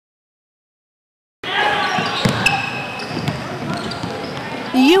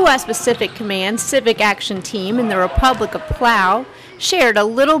The U.S. Pacific Command Civic Action Team in the Republic of Palau shared a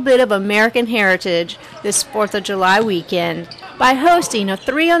little bit of American heritage this 4th of July weekend by hosting a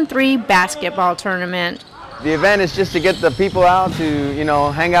 3-on-3 basketball tournament. The event is just to get the people out to,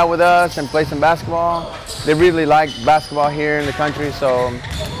 hang out with us and play some basketball. They really like basketball here in the country, so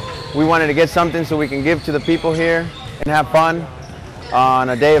we wanted to get something so we can give to the people here and have fun on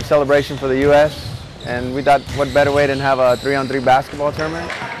a day of celebration for the U.S. And we thought, what better way than have a 3-on-3 basketball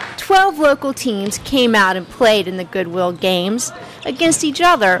tournament? 12 local teams came out and played in the Goodwill Games against each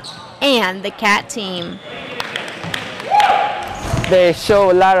other and the Cat team. They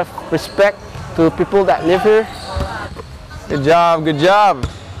show a lot of respect to people that live here. Good job, good job.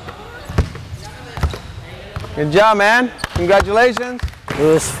 Good job, man. Congratulations. It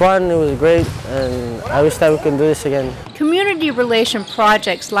was fun, it was great, and I wish that we could do this again. Community relation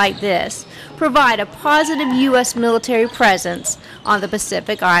projects like this provide a positive U.S. military presence on the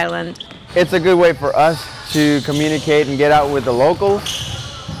Pacific Island. It's a good way for us to communicate and get out with the locals,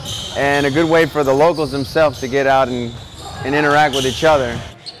 and a good way for the locals themselves to get out and interact with each other.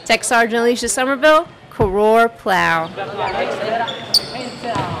 Tech Sergeant Elicia Summerville, Corps Palau.